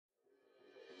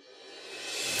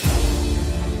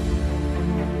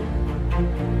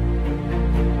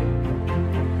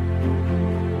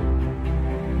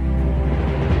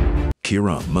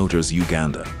Kira Motors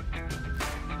Uganda.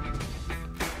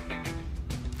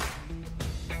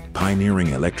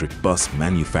 Pioneering electric bus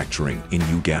manufacturing in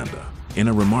Uganda. In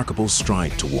a remarkable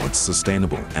stride towards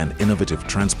sustainable and innovative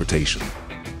transportation,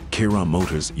 Kira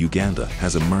Motors Uganda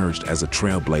has emerged as a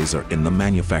trailblazer in the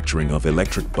manufacturing of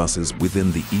electric buses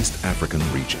within the East African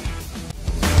region.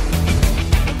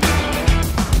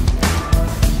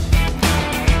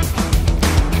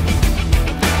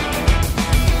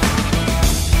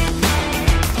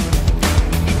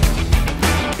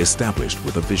 Established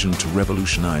with a vision to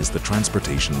revolutionize the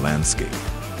transportation landscape,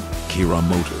 Kira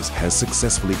Motors has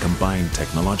successfully combined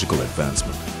technological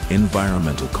advancement,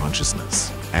 environmental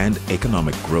consciousness, and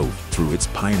economic growth through its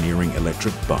pioneering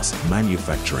electric bus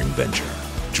manufacturing venture.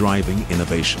 Driving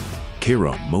innovation,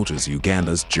 Kira Motors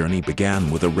Uganda's journey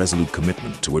began with a resolute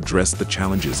commitment to address the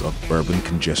challenges of urban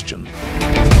congestion,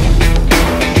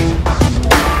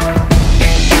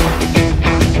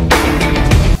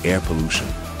 air pollution,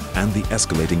 and the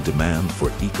escalating demand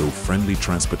for eco-friendly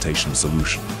transportation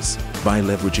solutions. By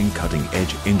leveraging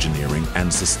cutting-edge engineering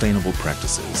and sustainable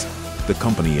practices, the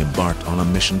company embarked on a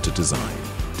mission to design,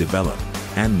 develop,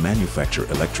 and manufacture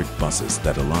electric buses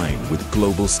that align with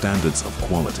global standards of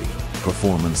quality,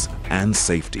 performance, and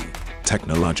safety.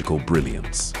 Technological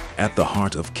brilliance. At the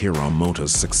heart of Kira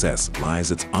Motors' success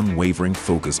lies its unwavering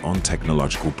focus on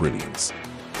technological brilliance.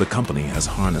 The company has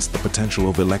harnessed the potential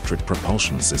of electric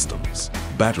propulsion systems,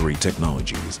 battery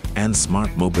technologies, and smart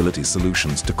mobility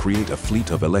solutions to create a fleet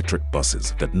of electric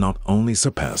buses that not only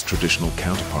surpass traditional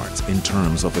counterparts in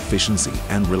terms of efficiency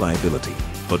and reliability,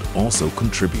 but also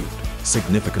contribute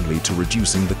significantly to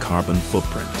reducing the carbon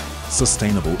footprint.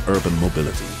 Sustainable urban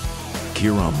mobility.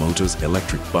 Kira Motors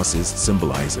electric buses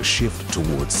symbolize a shift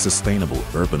towards sustainable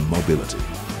urban mobility.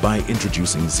 By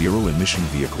introducing zero-emission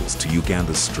vehicles to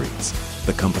Uganda's streets,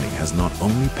 the company has not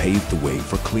only paved the way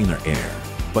for cleaner air,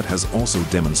 but has also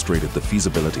demonstrated the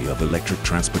feasibility of electric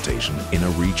transportation in a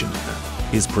region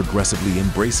that is progressively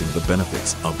embracing the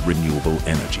benefits of renewable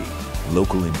energy,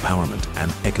 local empowerment,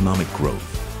 and economic growth.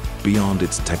 Beyond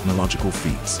its technological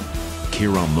feats,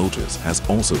 Kira Motors has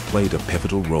also played a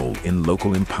pivotal role in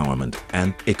local empowerment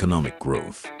and economic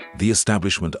growth. The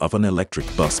establishment of an electric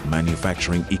bus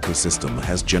manufacturing ecosystem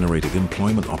has generated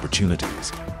employment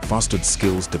opportunities, fostered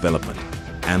skills development,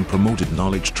 and promoted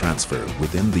knowledge transfer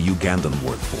within the Ugandan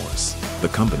workforce. The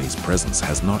company's presence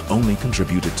has not only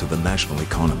contributed to the national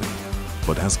economy,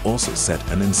 but has also set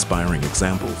an inspiring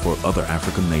example for other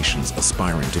African nations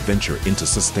aspiring to venture into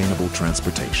sustainable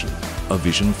transportation. A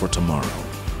vision for tomorrow.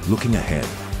 Looking ahead,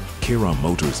 Kira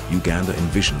Motors Uganda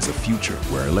envisions a future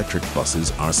where electric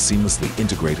buses are seamlessly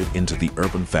integrated into the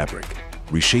urban fabric,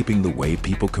 reshaping the way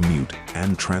people commute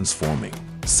and transforming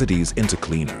cities into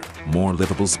cleaner, more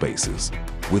livable spaces.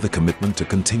 With a commitment to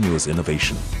continuous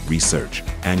innovation, research,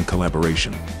 and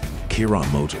collaboration, Kira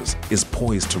Motors is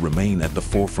poised to remain at the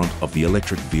forefront of the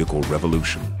electric vehicle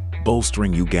revolution,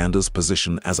 bolstering Uganda's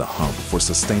position as a hub for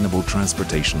sustainable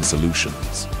transportation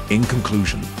solutions. In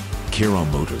conclusion, Kira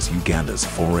Motors Uganda's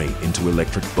foray into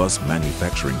electric bus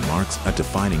manufacturing marks a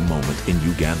defining moment in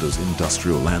Uganda's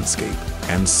industrial landscape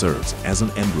and serves as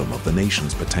an emblem of the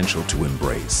nation's potential to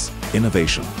embrace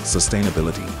innovation,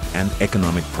 sustainability, and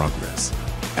economic progress.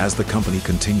 As the company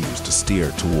continues to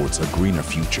steer towards a greener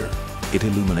future, it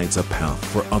illuminates a path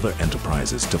for other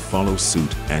enterprises to follow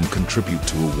suit and contribute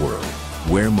to a world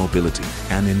where mobility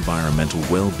and environmental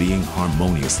well-being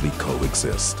harmoniously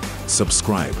coexist.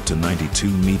 Subscribe to 92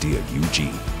 Media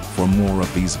UG for more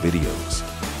of these videos.